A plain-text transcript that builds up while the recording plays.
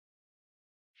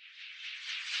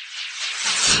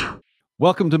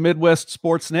Welcome to Midwest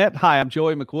Sportsnet. Hi, I'm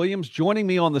Joey McWilliams. Joining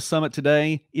me on the summit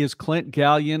today is Clint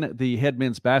Galyean, the head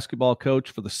men's basketball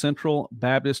coach for the Central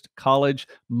Baptist College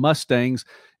Mustangs.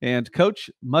 And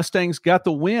Coach, Mustangs got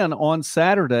the win on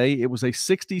Saturday. It was a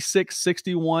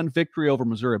 66-61 victory over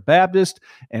Missouri Baptist,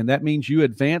 and that means you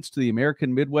advanced to the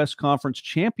American Midwest Conference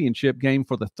Championship game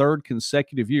for the third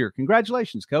consecutive year.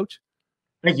 Congratulations, Coach.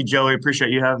 Thank you, Joey.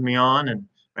 Appreciate you having me on, and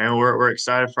man, we're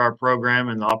excited for our program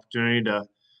and the opportunity to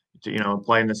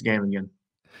play in this game again.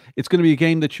 It's going to be a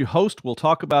game that you host. We'll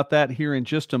talk about that here in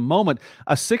just a moment.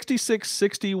 A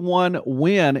 66-61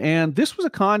 win, and this was a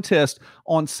contest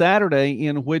on Saturday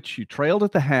in which you trailed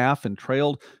at the half and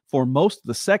trailed for most of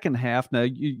the second half. Now,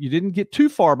 you didn't get too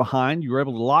far behind. You were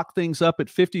able to lock things up at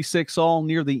 56 all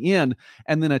near the end,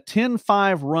 and then a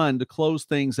 10-5 run to close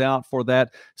things out for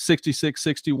that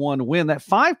 66-61 win. That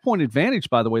 5-point advantage,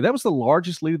 by the way, that was the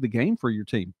largest lead of the game for your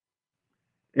team.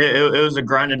 It was a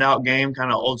grinded out game, kind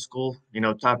of old school,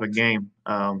 type of game.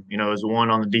 It was one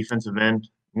on the defensive end.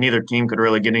 Neither team could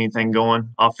really get anything going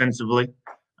offensively.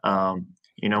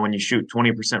 When you shoot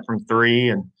 20% from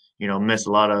three and, miss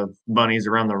a lot of bunnies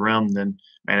around the rim, then,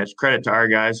 man, it's credit to our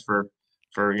guys for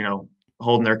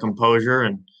holding their composure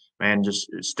and, man, just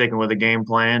sticking with the game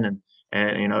plan.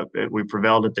 And we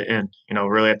prevailed at the end.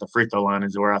 Really at the free throw line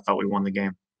is where I thought we won the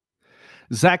game.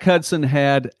 Zach Hudson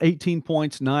had 18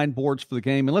 points, 9 boards for the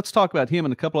game. And let's talk about him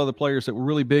and a couple other players that were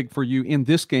really big for you in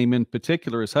this game in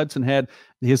particular, as Hudson had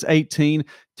his 18.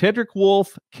 Tedrick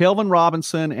Wolf, Kelvin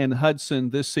Robinson, and Hudson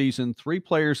this season, 3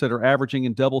 players that are averaging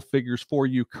in double figures for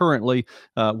you currently.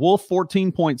 Wolf,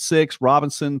 14.6,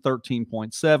 Robinson,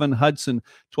 13.7, Hudson,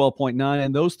 12.9,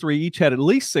 and those 3 each had at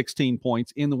least 16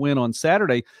 points in the win on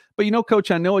Saturday. But, Coach,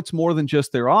 I know it's more than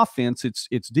just their offense.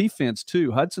 It's defense,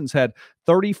 too. Hudson's had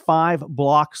 35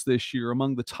 blocks this year,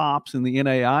 among the tops in the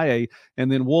NAIA,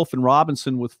 and then Wolf and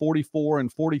Robinson with 44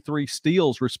 and 43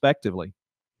 steals, respectively.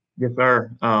 Yes,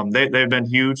 sir. They've been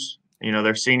huge.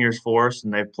 They're seniors for us,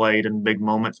 and they've played in big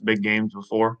moments, big games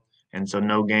before. And so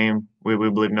no game, we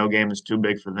believe no game is too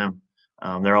big for them.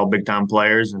 They're all big-time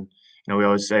players, and we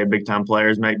always say big-time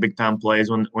players make big-time plays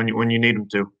when you need them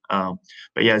to.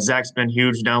 But, yeah, Zach's been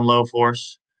huge down low for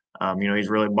us. He's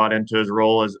really bought into his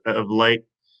role of late,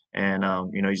 and,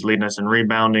 he's leading us in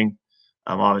rebounding.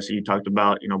 Obviously, you talked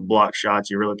about, block shots.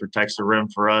 He really protects the rim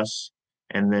for us.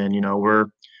 And then,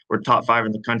 we're top 5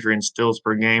 in the country in steals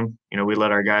per game. We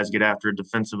let our guys get after it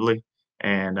defensively.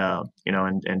 And,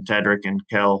 and Tedrick and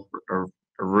Kel are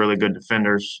really good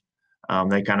defenders.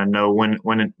 They kind of know when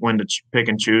to pick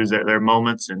and choose their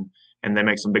moments, and they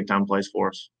make some big-time plays for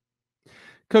us.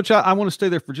 Coach, I want to stay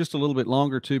there for just a little bit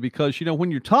longer, too, because, when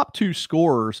your top 2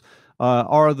 scorers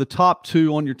are the top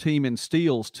 2 on your team in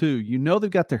steals, too,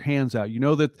 they've got their hands out.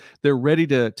 That they're ready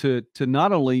to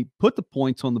not only put the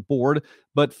points on the board,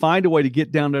 but find a way to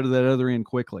get down to that other end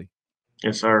quickly.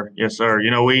 Yes, sir. Yes, sir.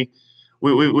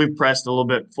 We've pressed a little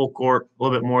bit full court, a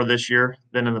little bit more this year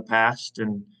than in the past.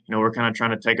 And, we're kind of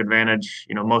trying to take advantage.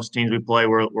 Most teams we play,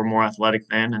 we're more athletic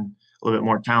than and a little bit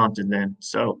more talented than.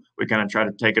 So we kind of try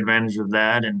to take advantage of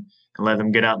that and let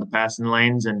them get out in the passing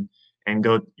lanes and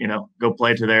go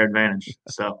play to their advantage.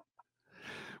 So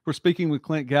we're speaking with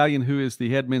Clint Galyean, who is the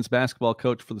head men's basketball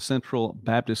coach for the Central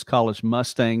Baptist College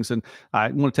Mustangs. And I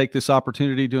want to take this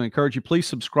opportunity to encourage you, please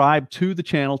subscribe to the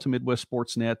channel, to Midwest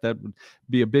Sportsnet. That would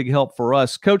be a big help for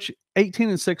us. Coach,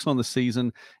 18-6 on the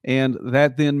season, and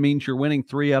that then means you're winning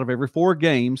 3 out of every 4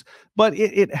 games. But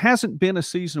it hasn't been a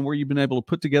season where you've been able to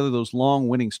put together those long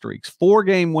winning streaks,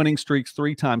 4-game winning streaks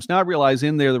 3 times. Now, I realize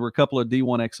in there were a couple of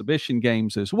D1 exhibition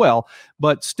games as well,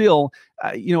 but still,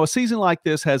 a season like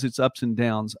this has its ups and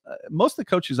downs. Most of the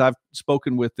coaches I've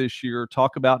spoken with this year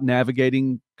talk about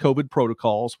navigating COVID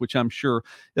protocols, which I'm sure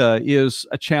is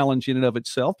a challenge in and of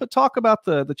itself, but talk about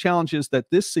the challenges that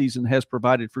this season has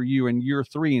provided for you in year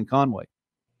 3 in Conway.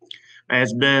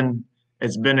 It's been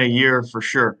a year for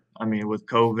sure. I mean, with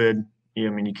COVID,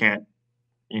 you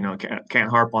can't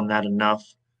harp on that enough.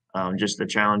 Just the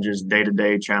challenges,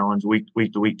 day-to-day challenge,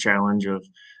 week-to-week challenge of,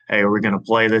 hey, are we going to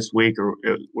play this week, or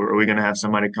are we going to have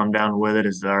somebody come down with it?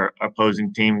 Is our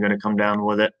opposing team going to come down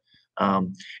with it?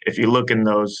 If you look in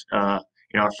those,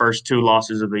 our first 2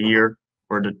 losses of the year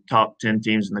were the top 10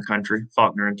 teams in the country,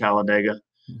 Faulkner and Talladega.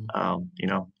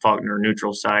 Faulkner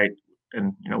neutral site,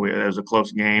 and it was a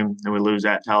close game, and we lose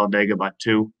at Talladega by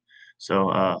 2.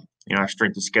 So our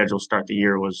strength of schedule start the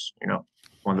year was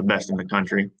one of the best in the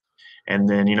country. And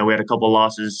then we had a couple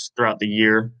losses throughout the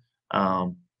year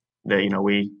that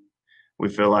we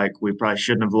feel like we probably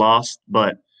shouldn't have lost,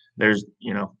 but there's,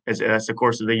 that's the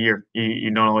course of the year. You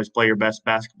don't always play your best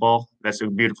basketball. That's a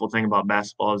beautiful thing about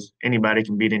basketball is anybody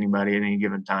can beat anybody at any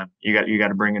given time. You got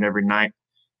to bring it every night.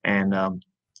 And,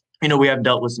 we have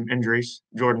dealt with some injuries.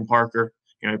 Jordan Parker,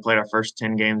 he played our first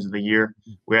 10 games of the year.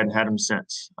 We hadn't had him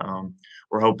since.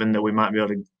 We're hoping that we might be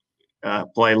able to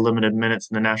play limited minutes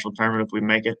in the national tournament if we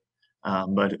make it.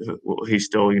 But he's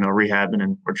still, rehabbing,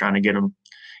 and we're trying to get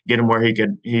him where he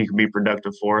could be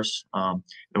productive for us. And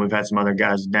we've had some other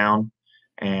guys down,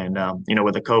 and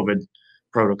with the COVID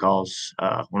protocols,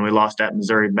 when we lost at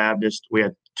Missouri Baptist, we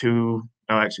had 3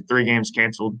 games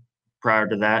canceled prior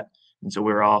to that, and so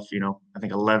we were off. I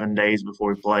think 11 days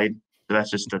before we played. So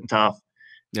that's just a tough.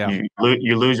 Yeah,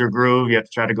 you lose your groove. You have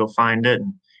to try to go find it.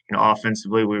 And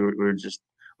offensively, we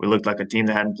looked like a team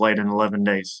that hadn't played in 11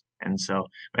 days. And so,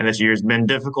 this year's been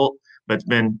difficult, but it's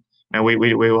been. Now we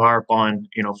harp on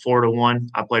 4-1.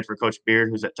 I played for Coach Beard,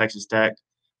 who's at Texas Tech.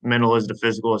 Mental is to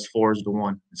physical as 4 is to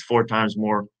 1. It's 4 times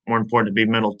more important to be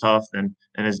mental tough than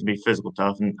it is to be physical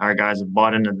tough. And our guys have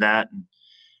bought into that.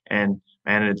 And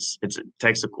it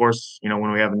takes, of course,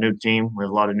 when we have a new team, we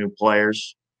have a lot of new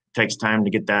players. It takes time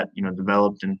to get that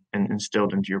developed and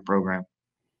instilled into your program.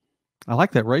 I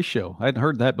like that ratio. I hadn't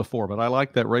heard that before, but I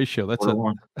like that ratio. That's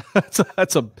 4-1.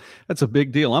 that's a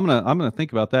big deal. I'm gonna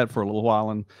think about that for a little while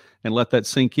and let that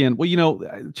sink in. Well,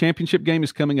 championship game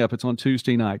is coming up. It's on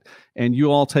Tuesday night, and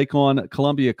you all take on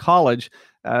Columbia College.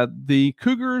 The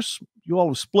Cougars you all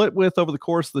have split with over the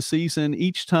course of the season.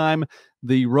 Each time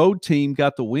the road team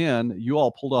got the win, you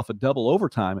all pulled off a double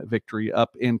overtime victory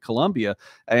up in Columbia.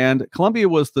 And Columbia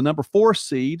was the number 4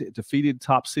 seed, defeated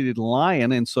top-seeded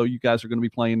Lyon, and so you guys are going to be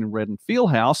playing in Redden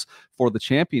Fieldhouse for the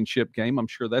championship game. I'm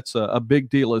sure that's a big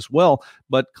deal as well.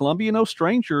 But Columbia, no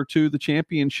stranger to the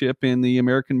championship in the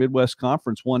American Midwest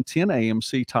Conference, won 10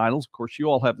 AMC titles. Of course, you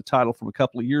all have the title from a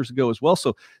couple of years ago as well.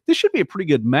 So this should be a pretty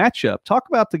good matchup. Talk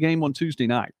about the game on Tuesday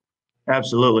night.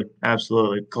 Absolutely.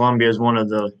 Columbia is one of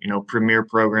the premier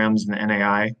programs in the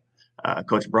NAI.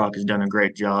 Coach Brock has done a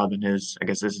great job in I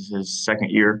guess this is his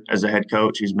second year as a head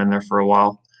coach. He's been there for a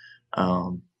while.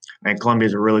 And Columbia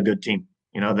is a really good team.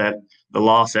 That the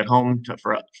loss at home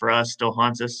for us still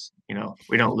haunts us.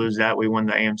 We don't lose that. We won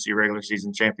the AMC regular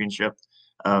season championship,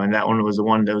 and that one was the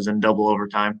one that was in double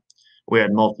overtime. We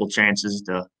had multiple chances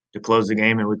to close the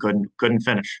game, and we couldn't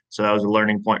finish. So that was a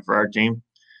learning point for our team.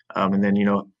 And then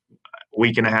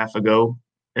week and a half ago,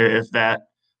 if that,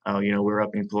 we were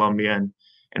up in Columbia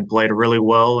and played really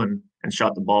well and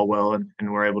shot the ball well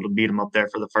and were able to beat them up there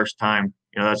for the first time.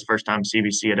 That's the first time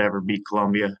CBC had ever beat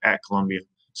Columbia at Columbia.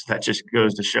 So that just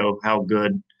goes to show how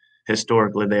good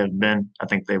historically they have been. I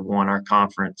think they've won our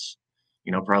conference,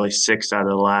 probably 6 out of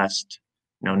the last,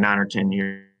 9 or 10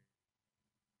 years.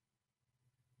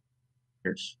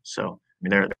 So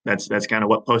that's kind of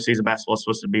what postseason basketball is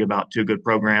supposed to be about. 2 good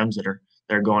programs that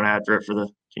they're going after it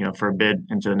for a bid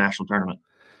into the national tournament.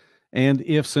 And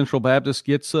if Central Baptist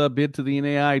gets a bid to the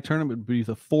NAI tournament, it would be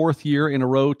the 4th year in a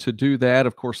row to do that.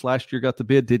 Of course, last year got the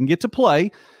bid, didn't get to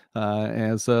play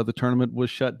as the tournament was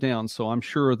shut down. So I'm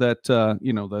sure that,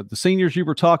 the seniors you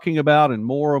were talking about and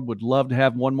more would love to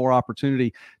have one more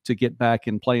opportunity to get back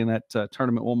and play in that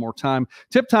tournament one more time.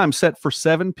 Tip time set for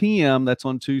 7 p.m. That's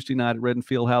on Tuesday night at Redden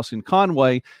Fieldhouse in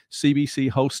Conway. CBC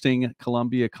hosting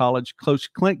Columbia College.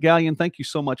 Coach Clint Galyean, thank you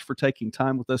so much for taking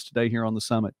time with us today here on the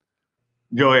Summit.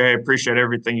 Joey, I appreciate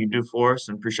everything you do for us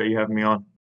and appreciate you having me on.